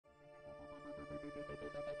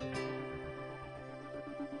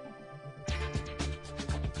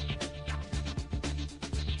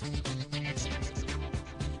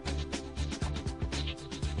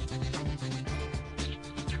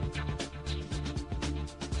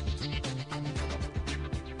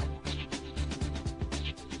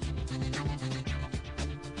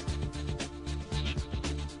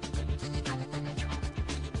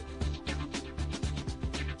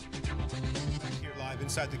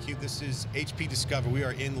Inside theCUBE, this is HP Discover. We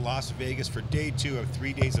are in Las Vegas for day 2 of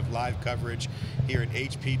 3 days of live coverage here at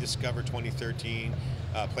HP Discover 2013,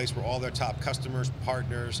 a place where all their top customers,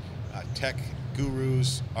 partners, tech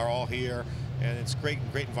gurus are all here, and it's great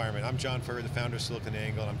environment. I'm John Furrier, the founder of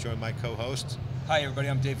SiliconANGLE, and I'm joined by my co-host. Hi everybody,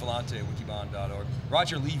 I'm Dave Vellante at wikibon.org.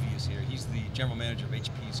 Roger Levy is here. He's the general manager of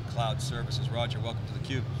HP's cloud services. Roger, welcome to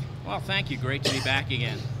theCUBE. Well, thank you, great to be back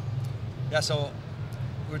again. Yeah, so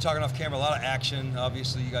we were talking off camera, a lot of action.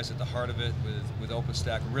 Obviously, you guys at the heart of it with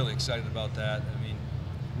OpenStack. We're really excited about that. I mean,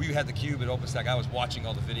 we had theCUBE at OpenStack. I was watching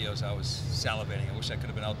all the videos. I was salivating. I wish I could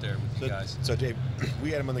have been out there with you guys. So Dave,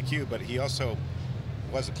 we had him on theCUBE, but he also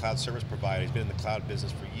was a cloud service provider. He's been in the cloud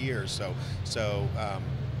business for years, so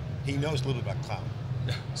he knows a little bit about cloud.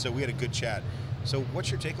 So we had a good chat. So what's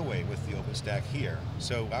your takeaway with the OpenStack here?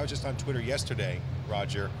 So I was just on Twitter yesterday,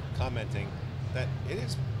 Roger, commenting that it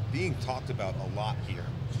is being talked about a lot here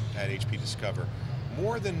at HP Discover,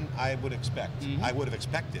 more than I would expect. I would have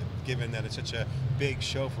expected, given that it's such a big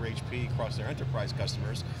show for HP across their enterprise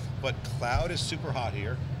customers. But cloud is super hot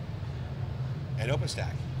here, and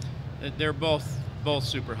OpenStack. They're both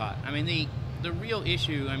super hot. I mean, the real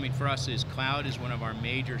issue, I mean, for us is cloud is one of our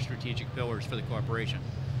major strategic pillars for the corporation.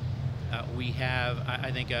 We have,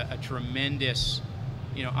 I think, a tremendous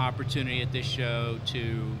opportunity at this show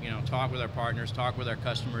to talk with our partners, talk with our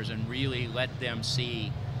customers, and really let them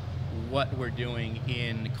see what we're doing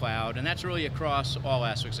in cloud, and that's really across all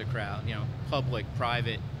aspects of cloud, public,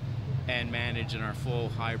 private, and managed in our full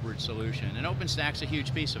hybrid solution. And OpenStack's a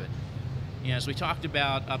huge piece of it. As we talked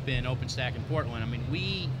about up in OpenStack in Portland, I mean,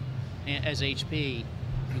 we, as HP,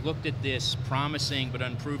 we looked at this promising but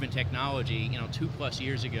unproven technology, 2+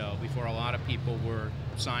 years ago, before a lot of people were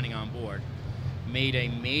signing on board. Made a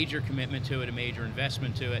major commitment to it, a major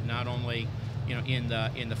investment to it, not only in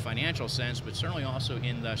the financial sense, but certainly also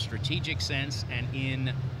in the strategic sense and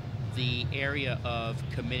in the area of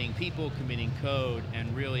committing people, committing code,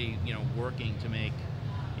 and really working to make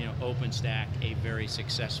OpenStack a very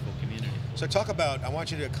successful community. So talk about, I want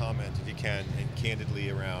you to comment, if you can, and candidly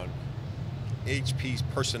around HP's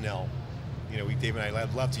personnel. Dave and I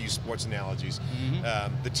love to use sports analogies.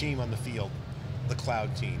 The team on the field, the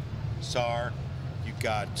cloud team, SAR, you've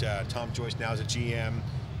got Tom Joyce now as a GM,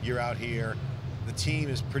 you're out here. The team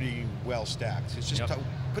is pretty well stacked. It's just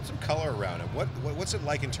put some color around it. What's it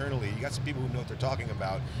like internally? You got some people who know what they're talking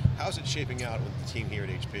about. How's it shaping out with the team here at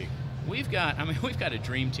HP? We've got a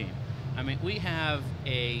dream team. I mean, we have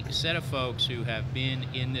a set of folks who have been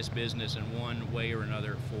in this business in one way or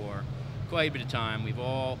another for quite a bit of time. We've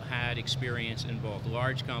all had experience in both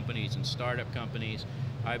large companies and startup companies.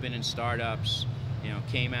 I've been in startups,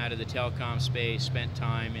 came out of the telecom space, spent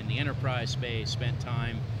time in the enterprise space, spent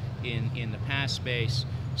time in the PaaS space.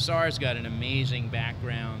 SAR's got an amazing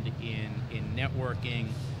background in networking,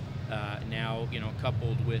 now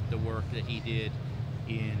coupled with the work that he did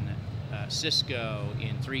in Cisco,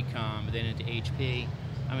 in 3Com, then into HP.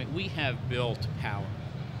 I mean, we have built power.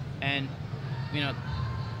 And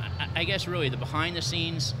I guess really the behind the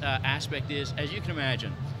scenes aspect is, as you can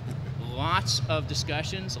imagine, lots of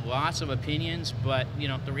discussions, lots of opinions, but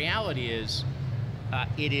the reality is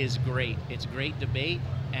it is great. It's great debate,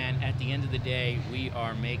 and at the end of the day, we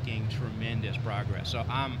are making tremendous progress. So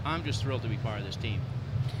I'm just thrilled to be part of this team.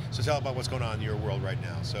 So tell about what's going on in your world right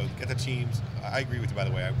now. So get the teams, I agree with you, by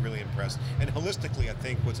the way, I'm really impressed. And holistically, I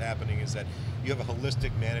think what's happening is that you have a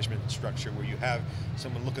holistic management structure where you have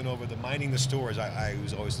someone looking over mining the store, as I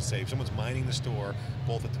always say. Someone's mining the store,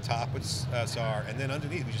 both at the top with SAR, and then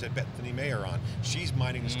underneath, we just had Bethany Mayer on. She's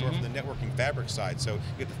mining the store from the networking fabric side. So you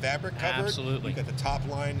get the fabric covered, absolutely. You got the top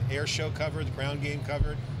line air show covered, the ground game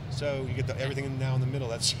covered. So you get everything now in the middle.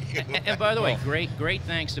 That's and by the way, great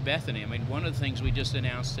thanks to Bethany. I mean, one of the things we just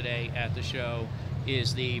announced today at the show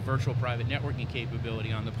is the virtual private networking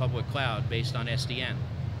capability on the public cloud based on SDN.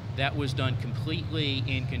 That was done completely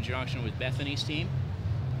in conjunction with Bethany's team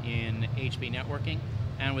in HP Networking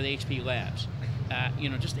and with HP Labs.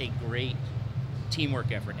 Just a great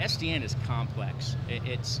teamwork effort. SDN is complex.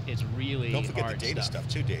 It's really Don't forget hard the data stuff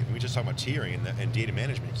too, Dave. We just talked about tiering and data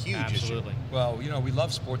management. Huge Absolutely. issue. Well, we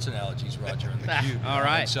love sports analogies, Roger, and theCUBE. All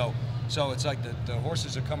right. And so So it's like the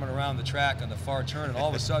horses are coming around the track on the far turn, and all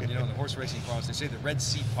of a sudden, you know, in the horse racing parlance, they say the Red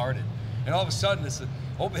Sea parted. And all of a sudden,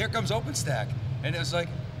 here comes OpenStack. And it was like,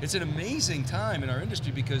 it's an amazing time in our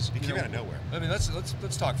industry because it came out of nowhere. I mean,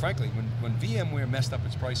 let's talk frankly. When VMware messed up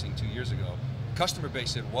its pricing 2 years ago, customer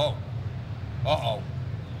base said, "Whoa,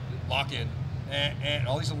 lock in," and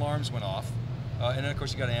all these alarms went off. And then of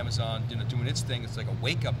course you got Amazon, you know, doing its thing. It's like a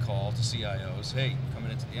wake-up call to CIOs. Hey, coming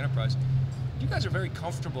into the enterprise, you guys are very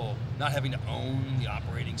comfortable not having to own the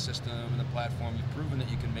operating system and the platform. You've proven that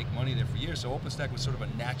you can make money there for years. So OpenStack was sort of a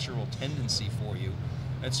natural tendency for you,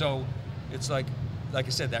 and so it's like I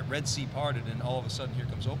said, that Red Sea parted, and all of a sudden here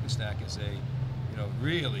comes OpenStack as a, you know,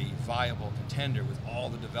 really viable contender with all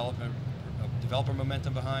the developer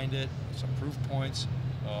momentum behind it, some proof points,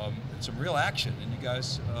 and some real action. And you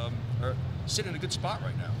guys are sitting in a good spot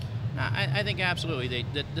right now. I think absolutely.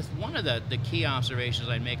 One of the key observations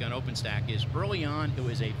I'd make on OpenStack is early on it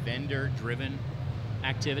was a vendor-driven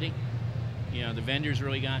activity. You know, the vendors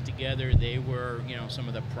really got together. They were, you know, some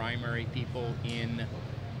of the primary people in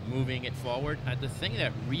moving it forward. The thing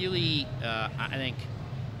that really I think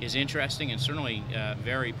is interesting and certainly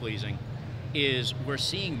very pleasing is we're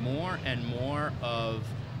seeing more and more of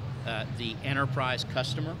the enterprise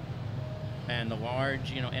customer and the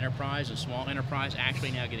large, you know, enterprise and small enterprise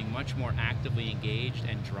actually now getting much more actively engaged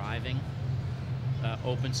and driving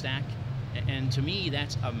OpenStack. And to me,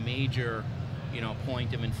 that's a major, you know,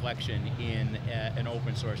 point of inflection in an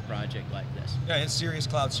open source project like this. Yeah, and serious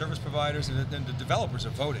cloud service providers, and the developers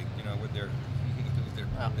are voting, you know, with their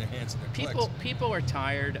hands and their clicks. People are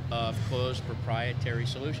tired of closed proprietary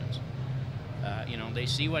solutions. You know, they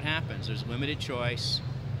see what happens. There's limited choice.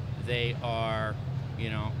 They are, you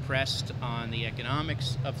know, pressed on the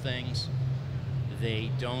economics of things.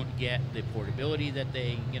 They don't get the portability that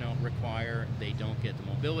they, you know, require. They don't get the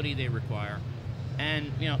mobility they require.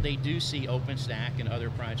 And, you know, they do see OpenStack and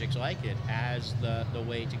other projects like it as the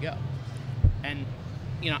way to go. And,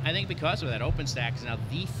 you know, I think because of that, OpenStack is now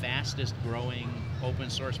the fastest growing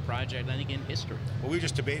open source project, I think, in history. Well, we were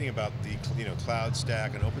just debating about the, you know, cloud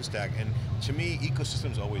stack and OpenStack, and to me,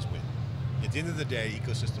 ecosystems always win. At the end of the day,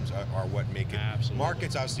 ecosystems are what make it. Absolutely.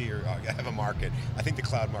 Markets obviously have a market. I think the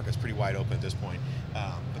cloud market's pretty wide open at this point,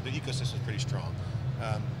 but the ecosystem is pretty strong.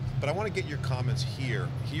 But I want to get your comments here.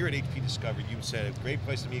 Here at HP Discovery, you said a great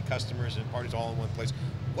place to meet customers and parties all in one place.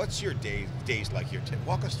 What's your days like here?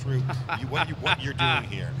 Walk us through what you're doing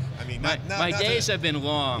here. I mean, my days have been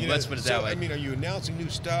long. You know, let's put it that way. I mean, are you announcing new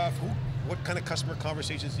stuff? What kind of customer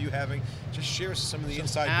conversations are you having? Just share some of the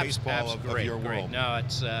inside baseball of your world. No,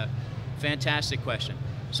 it's a fantastic question.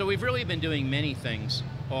 So we've really been doing many things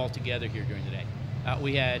all together here during the day.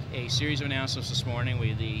 We had a series of announcements this morning. We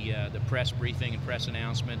had the press briefing and press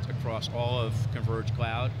announcement across all of Converged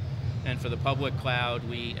Cloud. And for the public cloud,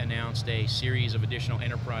 we announced a series of additional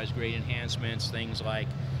enterprise-grade enhancements, things like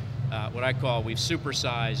what I call, we've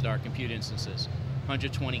supersized our compute instances.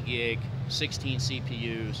 120 gig, 16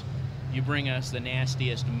 CPUs. You bring us the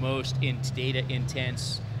nastiest, most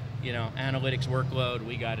data-intense, you know, analytics workload,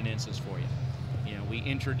 we got an instance for you. You know, we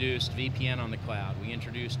introduced VPN on the cloud. We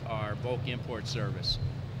introduced our bulk import service.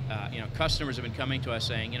 You know, customers have been coming to us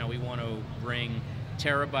saying, you know, we want to bring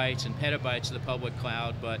terabytes and petabytes to the public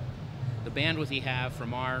cloud, but the bandwidth we have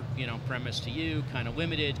from our, you know, premise to you, kind of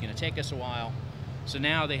limited, going to take us a while. So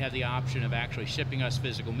now they have the option of actually shipping us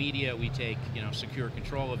physical media. We take, you know, secure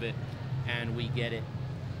control of it, and we get it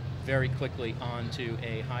very quickly onto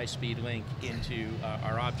a high-speed link into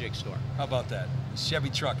our object store. How about that? The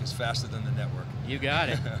Chevy truck is faster than the network. You got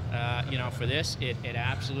it. You know, for this, it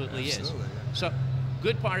absolutely is. Yeah. So,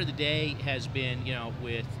 good part of the day has been, you know,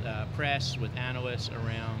 with press, with analysts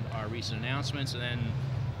around our recent announcements, and then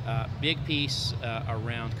big piece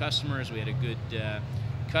around customers. We had a good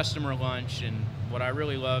customer lunch, and what I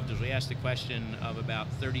really loved is we asked the question of about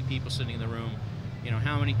 30 people sitting in the room, you know,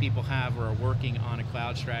 how many people have or are working on a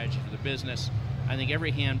cloud strategy for the business? I think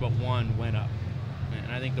every hand but one went up.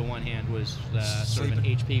 And I think the one hand was sort of an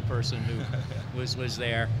HP person who was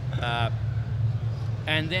there.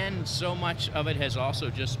 And then so much of it has also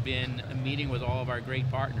just been a meeting with all of our great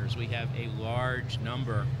partners. We have a large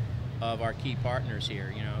number of our key partners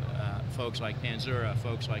here, you know, folks like Panzura,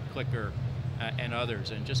 folks like Clicker, and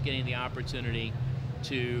others, and just getting the opportunity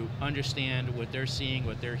to understand what they're seeing,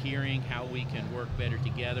 what they're hearing, how we can work better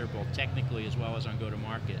together, both technically as well as on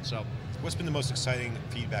go-to-market. So, what's been the most exciting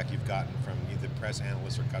feedback you've gotten from either press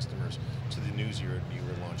analysts or customers to the news you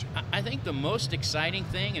were launching? I think the most exciting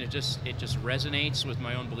thing, and it just resonates with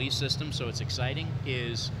my own belief system, so it's exciting,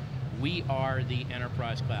 is we are the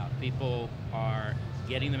enterprise cloud. People are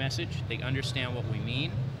getting the message, they understand what we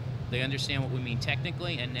mean, They understand what we mean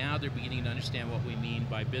technically, and now they're beginning to understand what we mean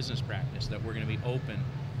by business practice, that we're going to be open,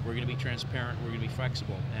 we're going to be transparent, we're going to be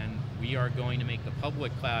flexible, and we are going to make the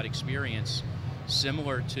public cloud experience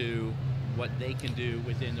similar to what they can do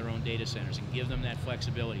within their own data centers and give them that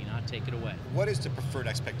flexibility, not take it away. What is the preferred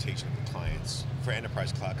expectation of the clients for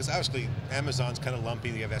enterprise cloud? Because obviously Amazon's kind of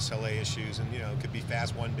lumpy, they have SLA issues, and it could be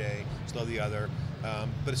fast one day, slow the other.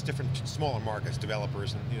 But it's different, smaller markets,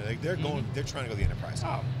 developers, and they're trying to go to the enterprise.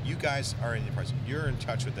 Oh. You guys are in the enterprise. You're in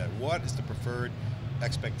touch with that. What is the preferred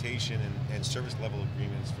expectation and service level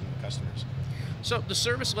agreements from the customers? So the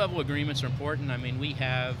service level agreements are important. I mean, we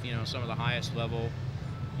have some of the highest level,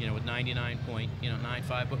 with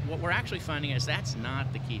 99.95. But what we're actually finding is that's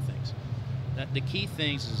not the key things. The key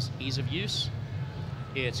things is ease of use.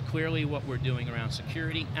 It's clearly what we're doing around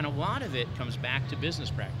security, and a lot of it comes back to business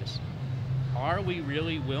practice. Are we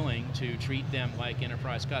really willing to treat them like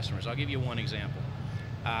enterprise customers? I'll give you one example.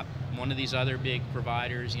 One of these other big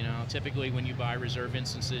providers, typically when you buy reserve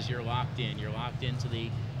instances, you're locked in. You're locked into the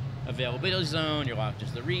availability zone, you're locked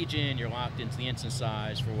into the region, you're locked into the instance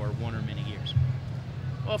size for 1 or many years.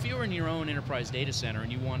 Well, if you were in your own enterprise data center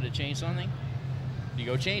and you wanted to change something, you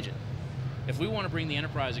go change it. If we want to bring the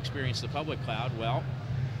enterprise experience to the public cloud, well,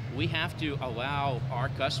 we have to allow our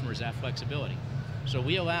customers that flexibility. So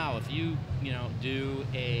we allow, if you do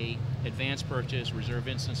a advanced purchase reserve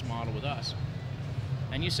instance model with us,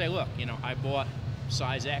 and you say, look, I bought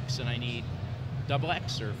size X and I need double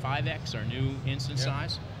X or 5X, our new instance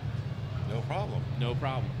size. No problem. No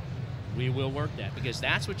problem. We will work that, because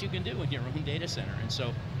that's what you can do in your own data center. And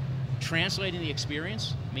so translating the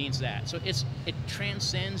experience means that. So it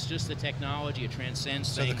transcends just the technology, it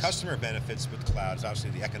transcends things. So the customer benefits with cloud is obviously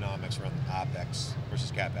the economics around OpEx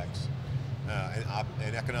versus CapEx,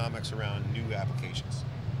 and economics around new applications.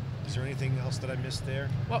 Is there anything else that I missed there?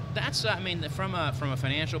 Well, that's, from a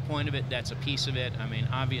financial point of it, that's a piece of it.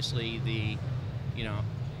 Obviously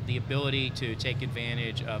the ability to take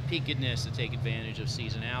advantage of peakedness, to take advantage of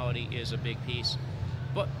seasonality is a big piece.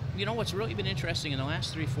 But what's really been interesting in the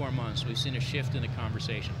last 3-4 months, we've seen a shift in the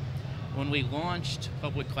conversation. When we launched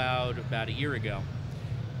public cloud about a year ago,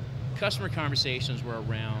 customer conversations were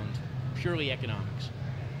around purely economics.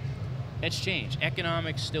 It's changed.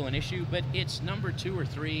 Economics still an issue, but it's number 2 or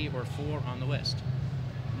 3 or 4 on the list.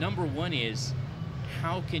 Number 1 is,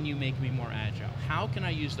 how can you make me more agile? How can I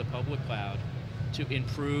use the public cloud to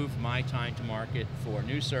improve my time to market for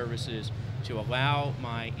new services, to allow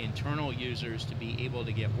my internal users to be able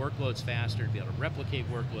to get workloads faster, to be able to replicate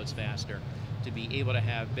workloads faster, to be able to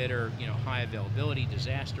have better, high availability,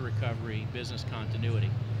 disaster recovery, business continuity.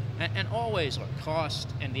 And always, look, cost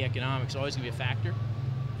and the economics are always going to be a factor,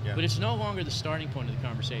 but it's no longer the starting point of the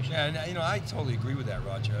conversation. Yeah, and I totally agree with that,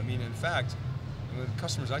 Roger. In fact, the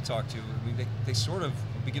customers I talk to, they sort of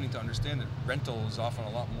are beginning to understand that rental is often a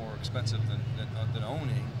lot more expensive than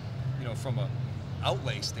owning, from a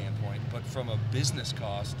outlay standpoint, but from a business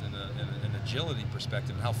cost and an agility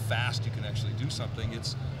perspective, and how fast you can actually do something,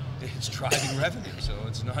 it's driving revenue, so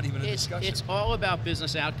it's not even a discussion. It's all about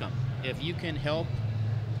business outcome. If you can help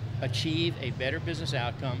achieve a better business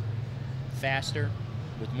outcome faster,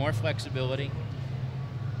 with more flexibility,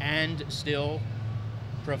 and still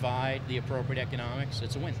provide the appropriate economics,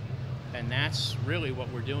 it's a win. And that's really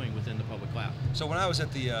what we're doing within the public cloud. So when I was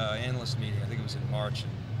at the analyst meeting, I think it was in March in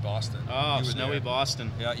Boston. Oh, snowy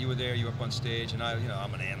Boston. Yeah, you were there, you were up on stage, and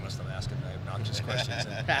I'm an analyst, I'm asking obnoxious questions.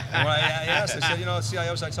 And when I asked, I said,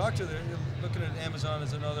 CIOs I talked to, they're looking at Amazon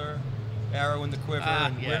as another arrow in the quiver,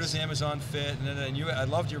 and where does Amazon fit? And then I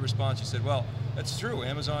loved your response. You said, well, that's true,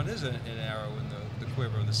 Amazon is an arrow in the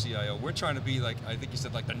quiver of the CIO. We're trying to be like, I think you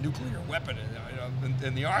said, like the nuclear weapon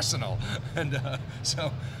in the arsenal. And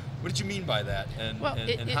so, what did you mean by that? And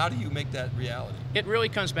how do you make that reality? It really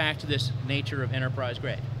comes back to this nature of enterprise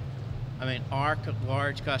grade. Our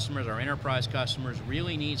large customers, our enterprise customers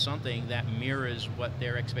really need something that mirrors what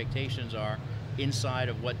their expectations are inside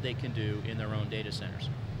of what they can do in their own data centers.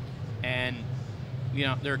 And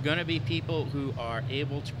there are going to be people who are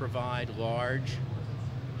able to provide large,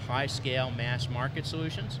 high-scale mass market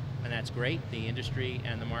solutions, and that's great. The industry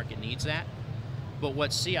and the market needs that. But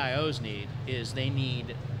what CIOs need is they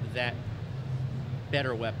need that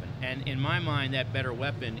better weapon. And in my mind, that better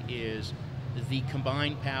weapon is the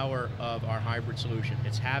combined power of our hybrid solution.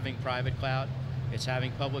 It's having private cloud, it's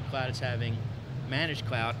having public cloud, it's having managed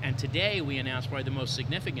cloud. And today we announced probably the most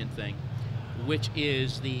significant thing, which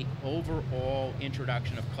is the overall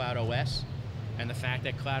introduction of Cloud OS, and the fact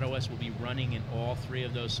that Cloud OS will be running in all 3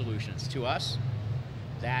 of those solutions. To us,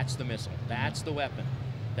 that's the missile, that's the weapon.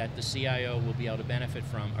 that the CIO will be able to benefit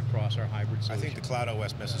from across our hybrid solution. I think the Cloud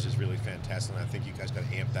OS message is really fantastic, and I think you guys got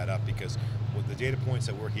to amp that up, because what the data points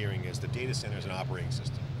that we're hearing is the data center is an operating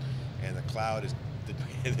system, and the cloud is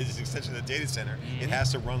the extension of the data center. It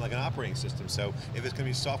has to run like an operating system. So if it's going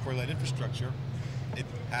to be software-led infrastructure, it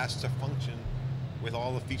has to function with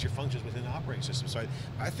all the feature functions within the operating system. So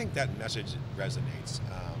I think that message resonates.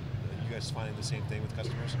 Are you guys finding the same thing with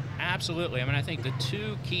customers? Absolutely. I mean, I think the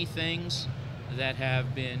two key things that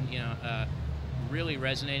have been, really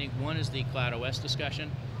resonating. One is the Cloud OS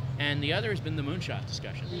discussion, and the other has been the moonshot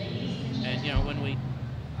discussion. And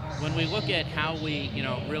when we look at how we,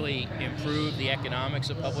 really improve the economics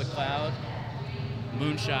of public cloud,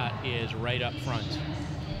 moonshot is right up front.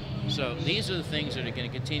 So these are the things that are going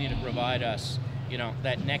to continue to provide us,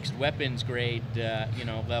 that next weapons grade,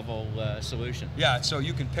 level solution. Yeah, so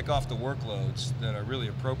you can pick off the workloads that are really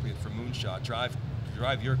appropriate for moonshot,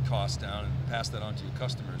 drive your costs down and pass that on to your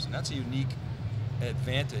customers, and that's a unique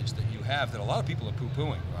advantage that you have that a lot of people are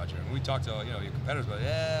poo-pooing, Roger. And we talk to your competitors about,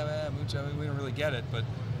 moonshot, we don't really get it, but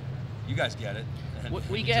you guys get it.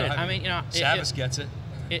 We get it. I mean, Savas gets it.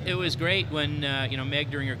 It was great when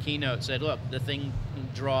Meg during her keynote said, "Look, the thing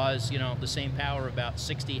draws the same power of about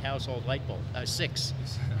 60 household light bulbs, 6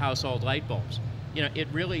 household light bulbs." It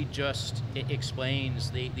really just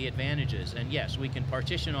explains the advantages. And yes, we can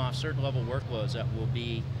partition off certain level workloads that will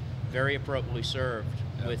be very appropriately served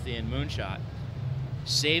within Moonshot.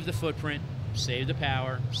 Save the footprint, save the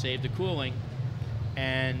power, save the cooling,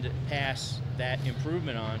 and pass that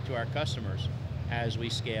improvement on to our customers as we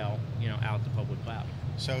scale, out the public cloud.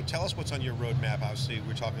 So tell us what's on your roadmap. Obviously,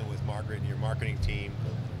 we're talking with Margaret and your marketing team.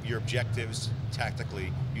 Your objectives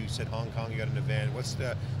tactically. You said Hong Kong. You got an event. What's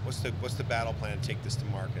the battle plan to take this to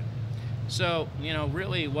market? So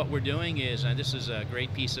really, what we're doing is, and this is a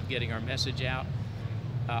great piece of getting our message out.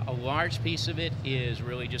 A large piece of it is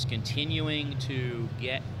really just continuing to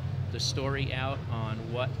get the story out on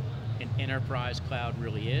what an enterprise cloud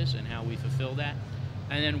really is and how we fulfill that.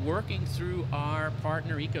 And then working through our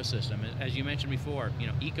partner ecosystem. As you mentioned before,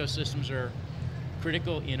 ecosystems are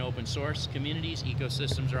critical in open source communities.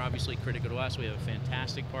 Ecosystems are obviously critical to us. We have a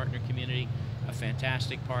fantastic partner community, a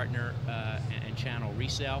fantastic partner and channel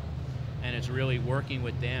resale, and it's really working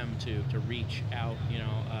with them to reach out,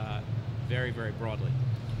 very, very broadly.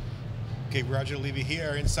 Okay, Roger Levy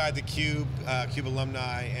here inside the CUBE, CUBE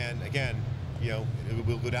alumni, and again, it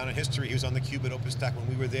will go down in history. He was on the CUBE at OpenStack when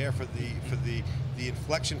we were there for the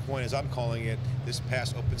inflection point, as I'm calling it. This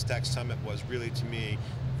past OpenStack Summit was really, to me,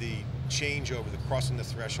 the changeover, the crossing the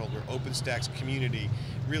threshold, where OpenStack's community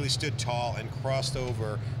really stood tall and crossed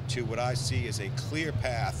over to what I see as a clear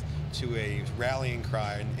path to a rallying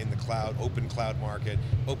cry in the cloud, open cloud market,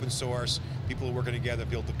 open source. People are working together,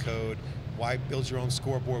 build the code. Why build your own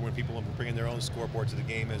scoreboard when people are bringing their own scoreboard to the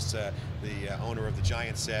game, as the owner of the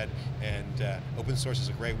Giant said? And open source is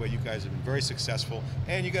a great way. You guys have been very successful,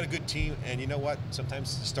 and you got a good team. And you know what?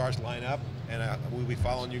 Sometimes the stars line up, and we'll be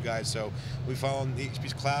following you guys. So we follow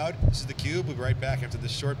HP's Cloud. This is theCUBE. We'll be right back after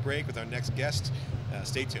this short break with our next guest.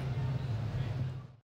 Stay tuned.